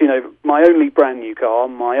at once. My only brand new car,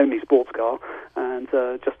 my only sports car, and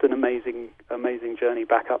just an amazing journey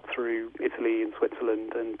back up through Italy and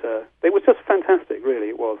Switzerland, and it was just fantastic, really,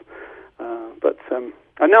 it was. But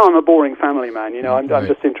I know I'm a boring family man. I'm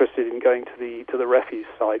just interested in going to the refuse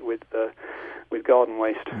site with garden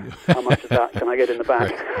waste. How much of that can I get in the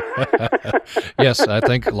back? Yes, I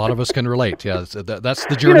think a lot of us can relate. Yeah, that's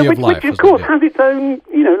the journey of life. Which of course has its own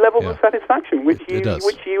level of satisfaction, which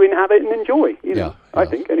you inhabit and enjoy. I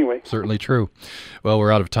think anyway. Certainly true. Well,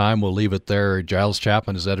 we're out of time. We'll leave it there. Giles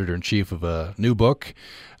Chapman is editor-in-chief of a new book,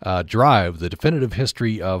 Drive, The Definitive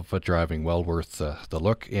History of Driving. Well worth the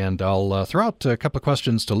look. And I'll throw out a couple of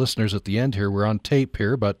questions to listeners at the end here. We're on tape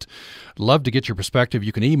here, but love to get your perspective.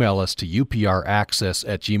 You can email us to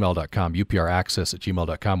upraccess@gmail.com,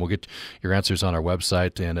 upraccess@gmail.com. We'll get your answers on our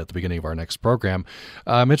website and at the beginning of our next program.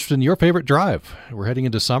 I'm interested in your favorite drive. We're heading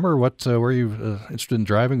into summer. What were you interested in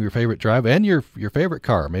driving, your favorite drive, and your favorite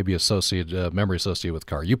car, maybe memory associated with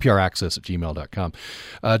car, upraccess@gmail.com.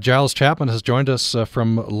 Giles Chapman has joined us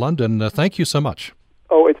from London. Thank you so much.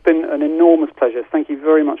 Oh, it's been an enormous pleasure. Thank you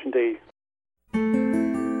very much indeed.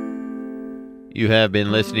 You have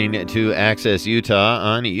been listening to Access Utah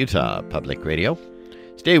on Utah Public Radio.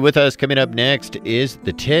 Stay with us. Coming up next is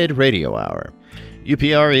the TED Radio Hour.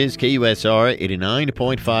 UPR is KUSR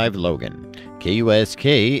 89.5 Logan,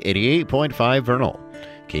 KUSK 88.5 Vernal,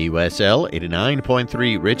 KUSL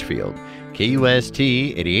 89.3 Richfield, KUST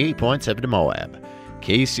 88.7 Moab,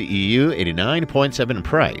 KCEU 89.7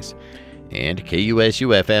 Price, and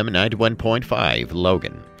KUSU-FM 91.5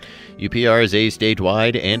 Logan. UPR is a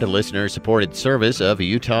statewide and listener-supported service of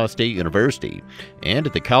Utah State University and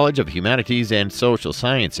the College of Humanities and Social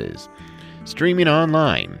Sciences. Streaming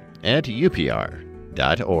online at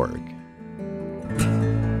upr.org.